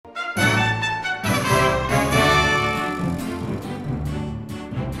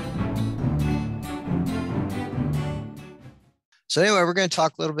So anyway, we're going to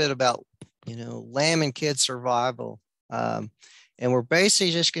talk a little bit about, lamb and kid survival. And we're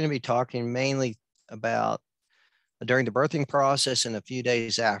basically just going to be talking mainly about during the birthing process and a few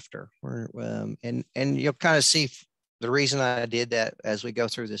days after. And you'll kind of see the reason I did that as we go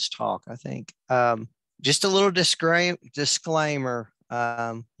through this talk, I think. Just a little disclaimer.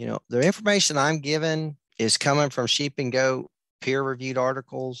 The information I'm given is coming from sheep and goat peer-reviewed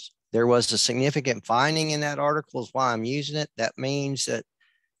articles. There was a significant finding in that article is why I'm using it. That means that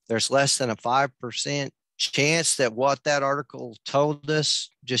there's less than a 5% chance that what that article told us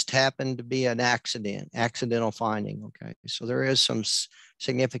just happened to be an accidental finding. Okay, so there is some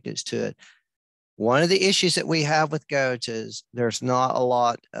significance to it. One of the issues that we have with goats is there's not a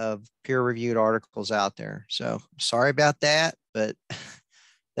lot of peer-reviewed articles out there. So sorry about that, but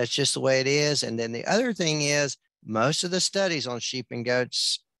that's just the way it is. And then the other thing is most of the studies on sheep and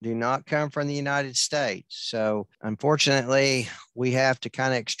goats do not come from the United States. So unfortunately, we have to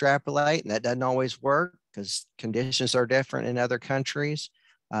kind of extrapolate, and that doesn't always work because conditions are different in other countries.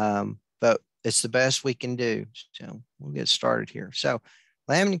 But it's the best we can do. So we'll get started here. So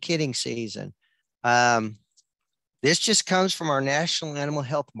lamb and kidding season. This just comes from our National Animal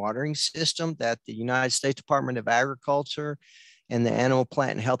Health Monitoring System that the United States Department of Agriculture and the Animal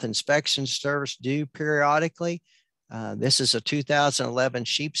Plant and Health Inspection Service do periodically. This is a 2011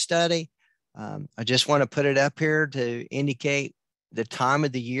 sheep study. I just want to put it up here to indicate the time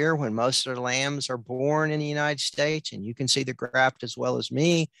of the year when most of the lambs are born in the United States. And you can see the graph as well as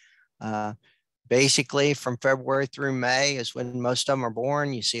me. Basically, from February through May is when most of them are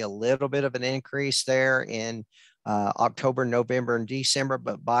born. You see a little bit of an increase there in October, November, and December,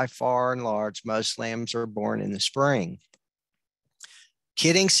 but by far and large, most lambs are born in the spring.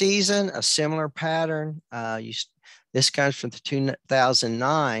 Kidding season, a similar pattern. This comes from the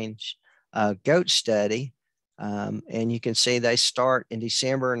 2009 goat study. And you can see they start in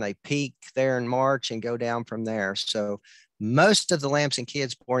December and they peak there in March and go down from there. So most of the lambs and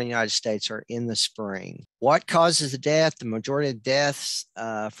kids born in the United States are in the spring. What causes the death? The majority of deaths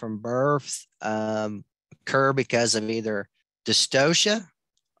from birth occur because of either dystocia,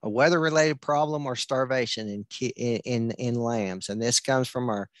 a weather-related problem, or starvation in lambs. And this comes from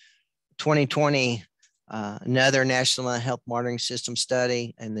our 2020 another National Health Monitoring System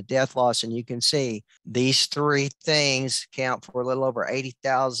study and the death loss. And you can see these three things count for a little over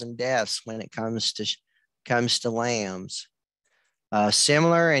 80,000 deaths when it comes to lambs.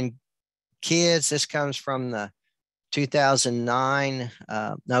 Similar in kids, this comes from the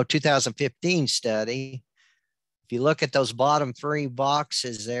 2015 study. If you look at those bottom three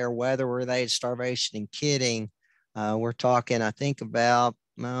boxes there, weather-related, starvation, and kidding, we're talking, I think, about,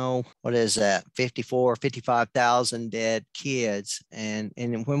 what is that? 55,000 dead kids. And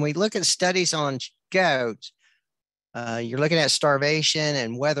when we look at studies on goats, you're looking at starvation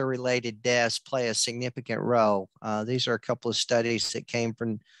and weather-related deaths play a significant role. These are a couple of studies that came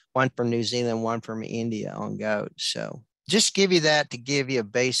from, one from New Zealand, one from India on goats. So just give you that to give you a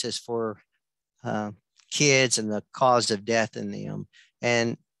basis for kids and the cause of death in them.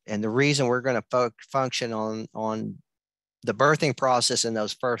 And the reason we're going to function on the birthing process in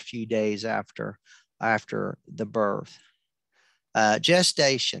those first few days after the birth.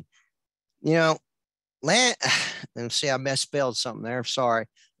 Gestation. And see, I misspelled something there. Sorry.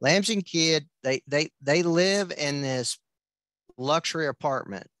 Lambs and kid, they live in this luxury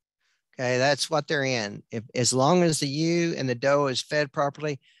apartment. Okay, that's what they're in. As long as the ewe and the doe is fed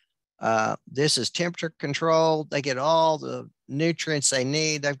properly, this is temperature controlled. They get all the nutrients they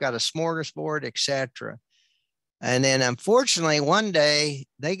need. They've got a smorgasbord, etc. And then unfortunately, one day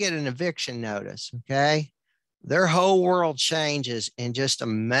they get an eviction notice. Okay. Their whole world changes in just a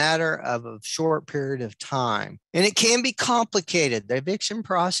matter of a short period of time. And it can be complicated. The eviction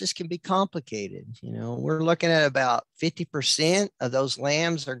process can be complicated. We're looking at about 50% of those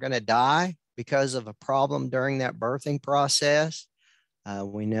lambs are going to die because of a problem during that birthing process.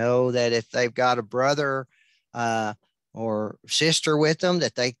 We know that if they've got a brother or sister with them,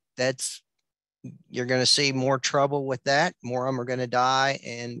 you're going to see more trouble with that. More of them are going to die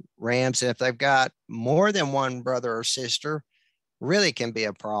in rams. And if they've got more than one brother or sister, really can be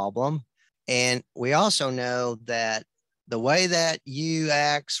a problem. And we also know that the way that ewe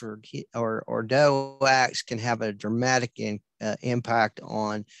acts or doe acts can have a dramatic impact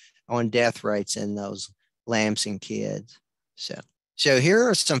on death rates in those lambs and kids. So here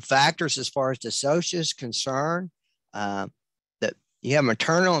are some factors as far as dystocia is concerned. You have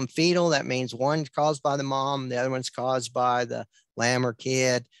maternal and fetal. That means one's caused by the mom, the other one's caused by the lamb or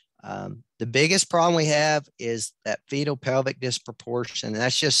kid. The biggest problem we have is that fetal pelvic disproportion. And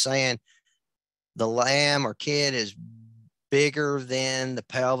that's just saying the lamb or kid is bigger than the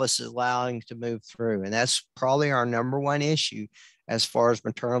pelvis is allowing to move through. And that's probably our number one issue as far as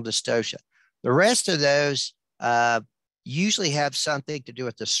maternal dystocia. The rest of those usually have something to do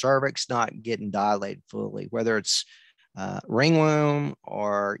with the cervix not getting dilated fully, whether it's ringworm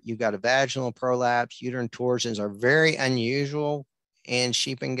or you've got a vaginal prolapse. Uterine torsions are very unusual in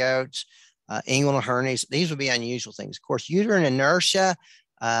sheep and goats. Inguinal hernias, these would be unusual things. Of course, uterine inertia,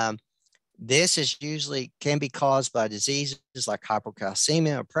 this is usually can be caused by diseases like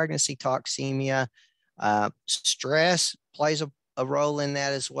hypocalcemia or pregnancy toxemia. Stress plays a role in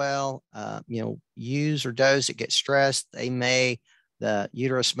that as well. Ewes or does that get stressed, the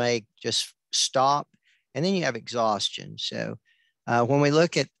uterus may just stop, and then you have exhaustion. So when we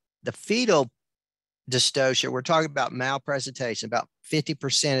look at the fetal dystocia, we're talking about malpresentation. About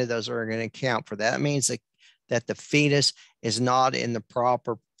 50% of those are going to account for that. That means that the fetus is not in the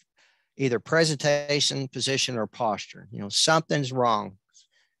proper either presentation, position, or posture. Something's wrong.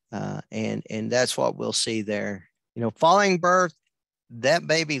 And that's what we'll see there. Following birth, that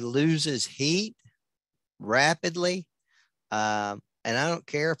baby loses heat rapidly. And I don't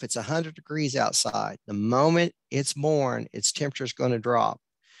care if it's 100 degrees outside. The moment it's born, its temperature is going to drop.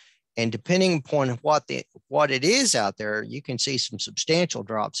 And depending upon what it is out there, you can see some substantial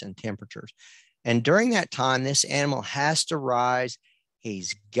drops in temperatures. And during that time, this animal has to rise.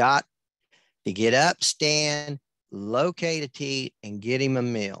 He's got to get up, stand, locate a teat, and get him a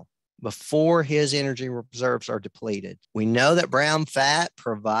meal before his energy reserves are depleted. We know that brown fat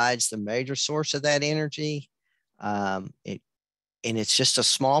provides the major source of that energy. And it's just a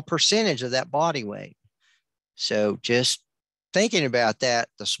small percentage of that body weight. So just thinking about that,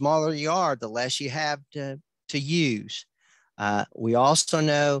 the smaller you are, the less you have to use. We also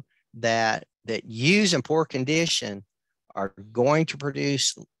know that ewes in poor condition are going to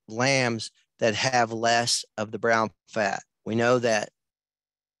produce lambs that have less of the brown fat. We know that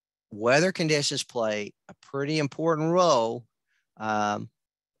weather conditions play a pretty important role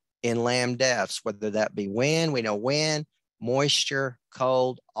in lamb deaths, whether that be wind. We know wind, moisture,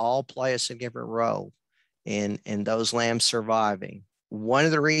 cold, all play a significant role in those lambs surviving. One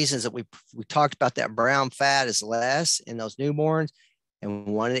of the reasons that we talked about that brown fat is less in those newborns. And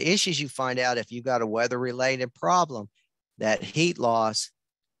one of the issues you find out if you've got a weather-related problem, that heat loss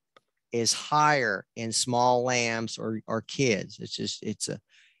is higher in small lambs or kids.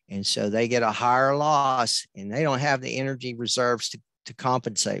 And so they get a higher loss and they don't have the energy reserves to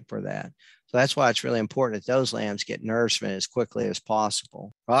compensate for that. So that's why it's really important that those lambs get nourishment as quickly as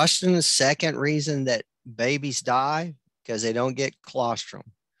possible. Often the second reason that babies die because they don't get colostrum.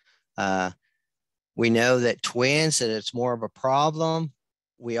 We know that twins, that it's more of a problem.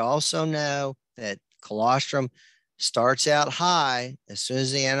 We also know that colostrum starts out high as soon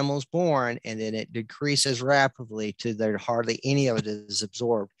as the animal is born, and then it decreases rapidly to there hardly any of it is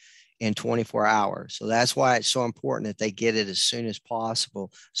absorbed in 24 hours. So that's why it's so important that they get it as soon as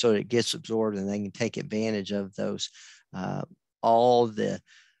possible so that it gets absorbed and they can take advantage of those, all the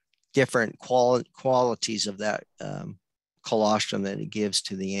different qualities of that colostrum that it gives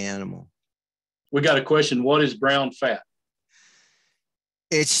to the animal. We got a question. What is brown fat?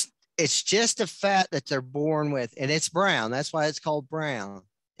 It's just a fat that they're born with, and it's brown. That's why it's called brown.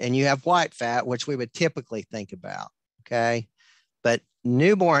 And you have white fat, which we would typically think about. Okay. But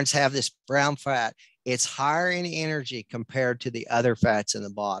newborns have this brown fat. It's higher in energy compared to the other fats in the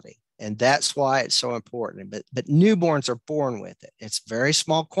body. And that's why it's so important. But newborns are born with it. It's very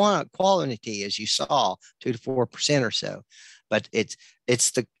small quantity, as you saw, 2 to 4% or so. But it's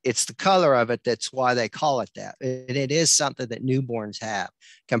the color of it. That's why they call it that. And it is something that newborns have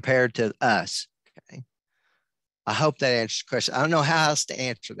compared to us. Okay. I hope that answers the question. I don't know how else to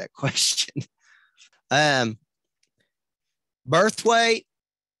answer that question. Birth weight.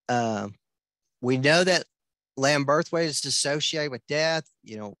 We know that lamb birth weight is associated with death.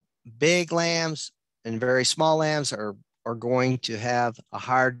 Big lambs and very small lambs are going to have a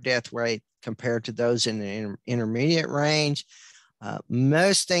higher death rate compared to those in the intermediate range.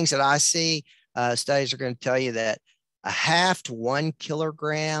 Most things that I see, studies are going to tell you that 0.5 to 1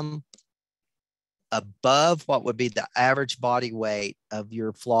 kilogram above what would be the average body weight of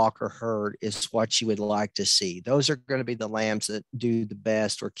your flock or herd is what you would like to see. Those are going to be the lambs that do the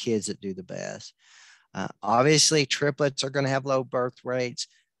best or kids that do the best. Obviously, triplets are going to have low birth rates.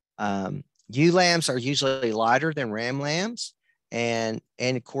 Ewe lambs are usually lighter than ram lambs. And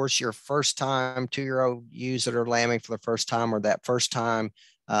of course, your first time 2-year-old ewes that are lambing for the first time, or that first time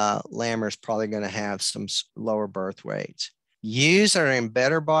lammer is probably going to have some lower birth rates. Ewes that are in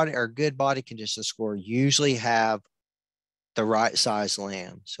better body or good body condition score usually have the right size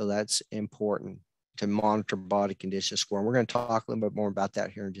lamb. So that's important to monitor body condition score. And we're going to talk a little bit more about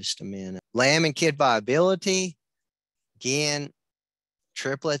that here in just a minute. Lamb and kid viability, again,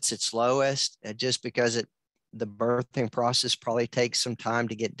 triplets, it's lowest just because the birthing process probably takes some time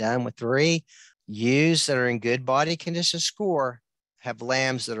to get done with 3. Ewes that are in good body condition score have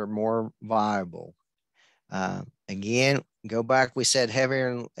lambs that are more viable. Again, go back, we said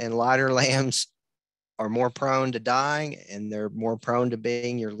heavier and lighter lambs are more prone to dying, and they're more prone to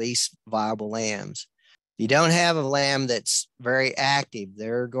being your least viable lambs. If you don't have a lamb that's very active,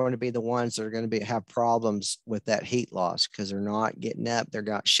 they're going to be the ones that are going to have problems with that heat loss because they're not getting up, they're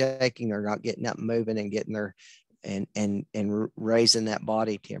not shaking, they're not getting up, moving, and getting their and raising that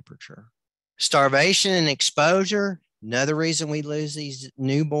body temperature. Starvation and exposure, another reason we lose these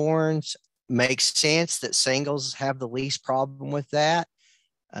newborns. Makes sense that singles have the least problem with that.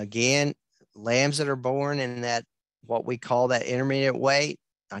 Again, lambs that are born in that, what we call that intermediate weight,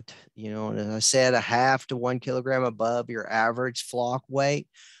 as I said, 1/2 to 1 kilogram above your average flock weight.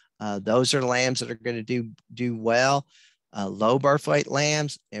 Those are lambs that are going to do well. Low birth weight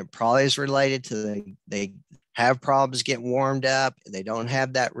lambs, it probably is related to they have problems getting warmed up. They don't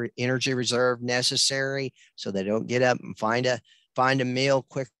have that energy reserve necessary, so they don't get up and find a meal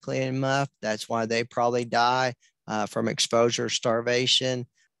quickly enough. That's why they probably die from exposure or starvation.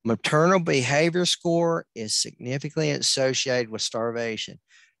 Maternal behavior score is significantly associated with starvation.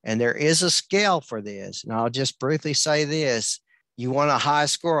 And there is a scale for this. And I'll just briefly say this. You want a high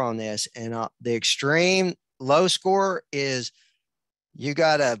score on this. And the extreme low score is you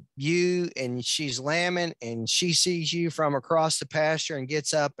got a ewe and she's lambing and she sees you from across the pasture and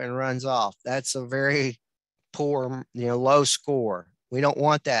gets up and runs off. That's a very poor, low score. We don't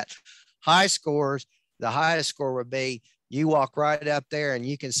want that. High scores, the highest score would be you walk right up there and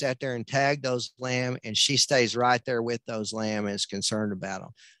you can sit there and tag those lamb and she stays right there with those lamb and is concerned about them.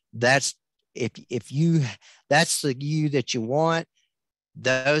 That's that's the ewe that you want.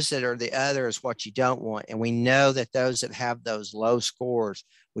 Those that are the other is what you don't want. And we know that those that have those low scores,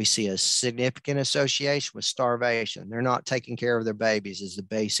 we see a significant association with starvation. They're not taking care of their babies is the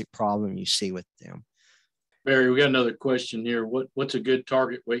basic problem you see with them. Barry, we got another question here. What's a good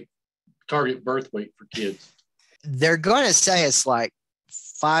target birth weight for kids? They're going to say it's like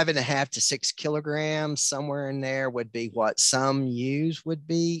 5.5 to 6 kilograms, somewhere in there would be what some ewes would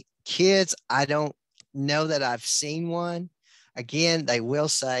be. Kids, I don't know that I've seen one. Again, they will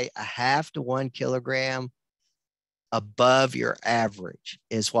say 1/2 to 1 kilogram above your average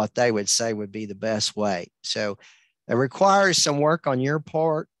is what they would say would be the best weight. So it requires some work on your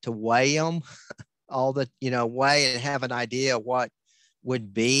part to weigh them, weigh and have an idea of what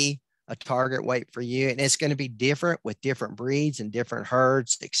would be a target weight for you. And it's going to be different with different breeds and different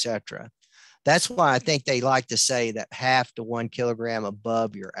herds, etc. That's why I think they like to say that 1/2 to 1 kilogram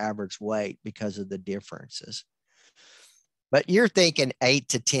above your average weight because of the differences. But you're thinking 8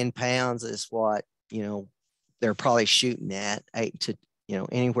 to 10 pounds is what, they're probably shooting at, 8 to,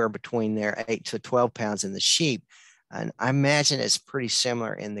 anywhere between there, 8 to 12 pounds in the sheep. And I imagine it's pretty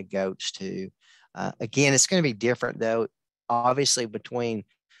similar in the goats too. Again, it's going to be different though, obviously between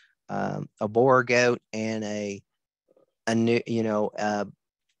a Boer goat and a Nubian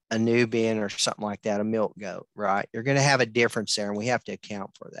or something like that, a milk goat, right? You're going to have a difference there and we have to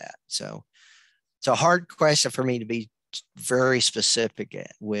account for that. So it's a hard question for me to be very specific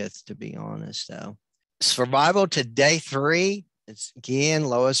with, to be honest though. Survival to day 3, it's again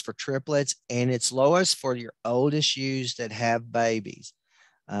lowest for triplets and it's lowest for your oldest ewes that have babies.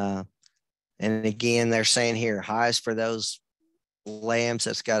 And again, they're saying here, highest for those lambs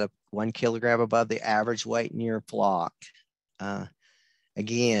that's got 1 kilogram above the average weight in your flock.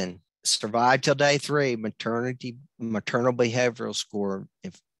 Again, survive till day 3, maternal behavioral score.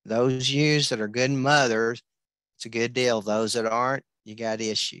 If those ewes that are good mothers, it's a good deal. Those that aren't, you got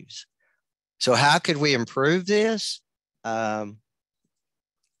issues. So how could we improve this? One,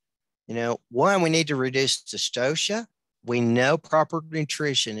 we need to reduce dystocia. We know proper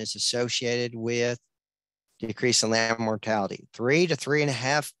nutrition is associated with decrease in lamb mortality. 3 to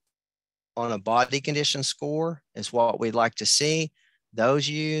 3.5 on a body condition score is what we'd like to see. Those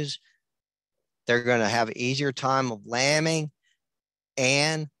ewes, they're going to have an easier time of lambing,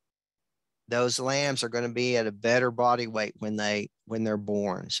 and those lambs are going to be at a better body weight when they're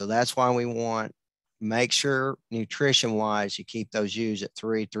born. So that's why we want make sure nutrition wise you keep those ewes at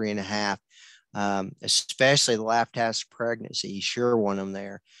 3.5, especially the lactation pregnancy. You sure want them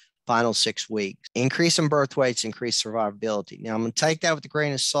there. Final 6 weeks. Increase in birth weights, increase survivability. Now I'm going to take that with a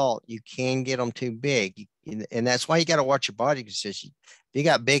grain of salt. You can get them too big, and that's why you got to watch your body condition. If you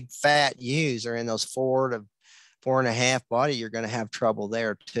got big fat ewes, or in those 4 to 4.5 body, you're going to have trouble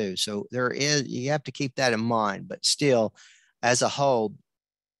there too. So you have to keep that in mind, but still as a whole,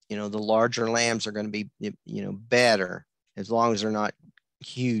 the larger lambs are going to be, better as long as they're not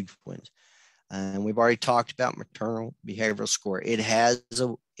huge ones. And we've already talked about maternal behavioral score. It has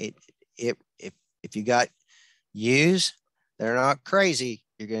if you got ewes, they're not crazy,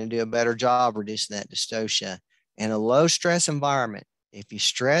 you're going to do a better job reducing that dystocia. And a low stress environment, if you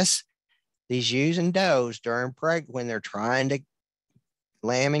stress these ewes and does during when they're trying to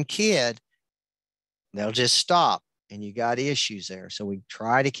lamb and kid, they'll just stop and you got issues there. So we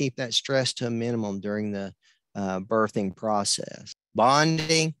try to keep that stress to a minimum during the birthing process.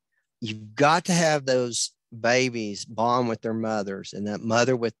 Bonding, you've got to have those babies bond with their mothers and that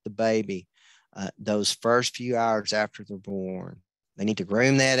mother with the baby those first few hours after they're born. They need to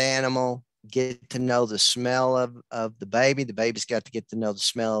groom that animal, get to know the smell of the baby. The baby's got to get to know the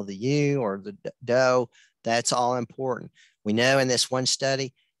smell of the ewe or the doe. That's all important. We know in this one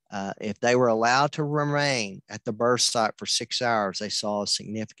study, if they were allowed to remain at the birth site for 6 hours, they saw a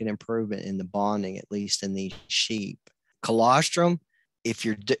significant improvement in the bonding, at least in these sheep. Colostrum, if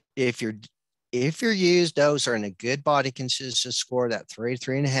your used does are in a good body consistency score, that 3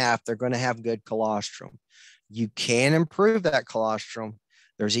 to 3.5, they're going to have good colostrum. You can improve that colostrum.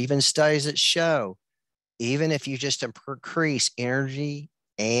 There's even studies that show, even if you just increase energy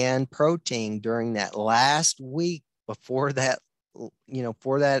and protein during that last week before that,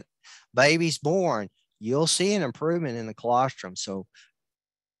 before that baby's born, you'll see an improvement in the colostrum. So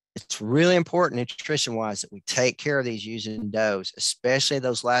it's really important nutrition wise that we take care of these ewes and does, especially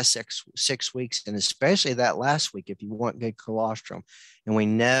those last six weeks, and especially that last week if you want good colostrum. And we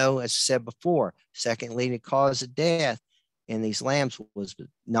know, as I said before, second leading cause of death in these lambs was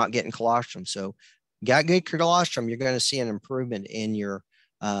not getting colostrum. So got good colostrum, you're going to see an improvement in your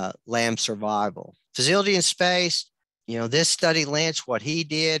lamb survival. Facility and space, this study, Lynch, what he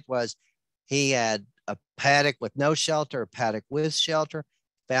did was he had a paddock with no shelter, a paddock with shelter,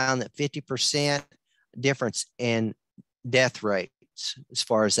 found that 50% difference in death rates as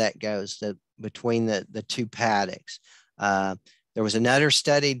far as that goes between the two paddocks. There was another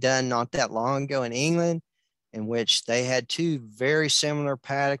study done not that long ago in England in which they had two very similar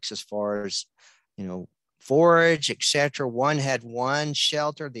paddocks as far as, forage, etc. One had one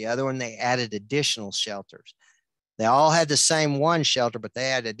shelter, the other one they added additional shelters. They all had the same one shelter, but they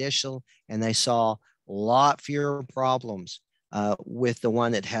had additional, and they saw a lot fewer problems with the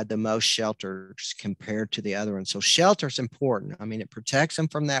one that had the most shelters compared to the other one. So shelter is important. I mean, it protects them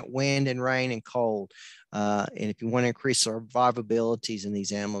from that wind and rain and cold. And if you want to increase survivabilities in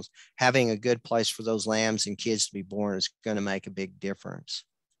these animals, having a good place for those lambs and kids to be born is going to make a big difference.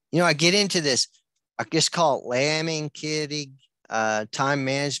 I get into this, I just call it lambing, kidding, time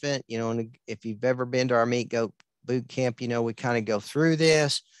management. And if you've ever been to our meat goat boot camp, we kind of go through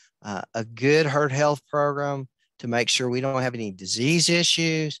this, a good herd health program to make sure we don't have any disease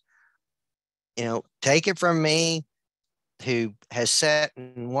issues. Take it from me, who has sat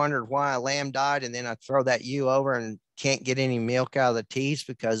and wondered why a lamb died, and then I throw that ewe over and can't get any milk out of the teats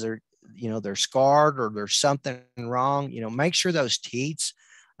because they're scarred or there's something wrong. Make sure those teats,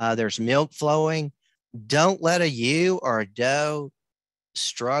 there's milk flowing. Don't let a ewe or a doe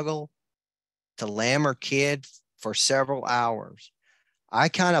struggle to lamb or kid for several hours. I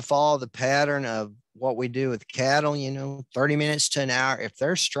kind of follow the pattern of what we do with cattle, 30 minutes to an hour. If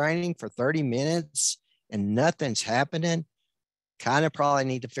they're straining for 30 minutes and nothing's happening, kind of probably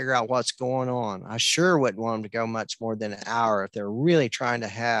need to figure out what's going on. I sure wouldn't want them to go much more than an hour if they're really trying to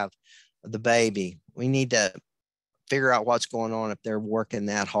have the baby. We need to figure out what's going on if they're working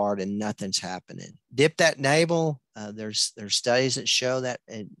that hard and nothing's happening. Dip that navel. There's studies that show that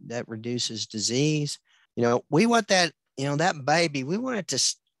that reduces disease. We want that, that baby, we want it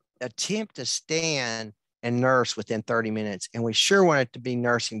to attempt to stand and nurse within 30 minutes. And we sure want it to be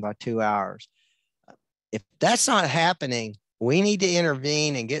nursing by 2 hours. If that's not happening, we need to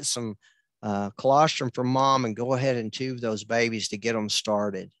intervene and get some colostrum from mom and go ahead and tube those babies to get them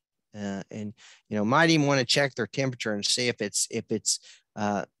started. And might even want to check their temperature and see if it's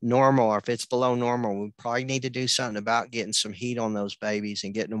normal, or if it's below normal. We probably need to do something about getting some heat on those babies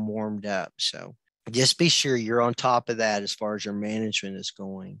and getting them warmed up. So just be sure you're on top of that as far as your management is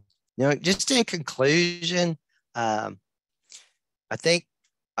going. Just in conclusion, I think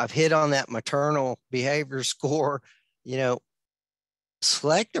I've hit on that maternal behavior score.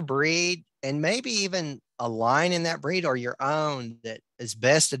 Select a breed and maybe even a line in that breed or your own that is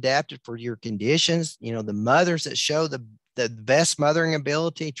best adapted for your conditions. The mothers that show the best mothering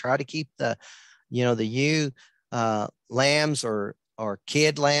ability, try to keep the ewe lambs or or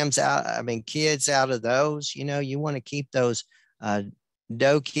kid lambs out. I mean, kids out of those, you know, you want to keep those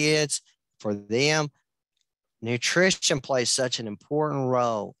doe kids for them. Nutrition plays such an important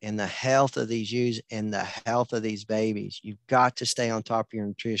role in the health of these ewes and the health of these babies. You've got to stay on top of your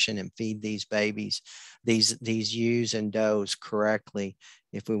nutrition and feed these babies, these ewes and does correctly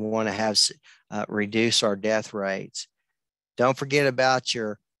if we want to have reduce our death rates. Don't forget about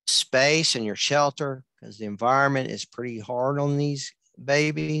your space and your shelter, because the environment is pretty hard on these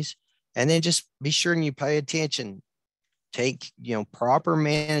babies. And then just be sure and you pay attention. Take, you know, proper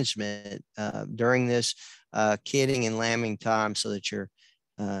management during this kidding and lambing time, so that you're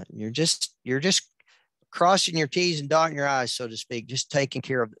just crossing your T's and dotting your I's, so to speak, just taking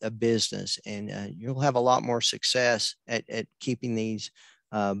care of a business, and you'll have a lot more success at keeping these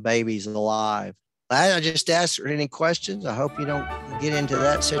babies alive. I just asked any questions. I hope you don't get into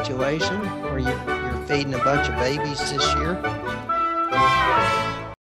that situation where you're feeding a bunch of babies this year.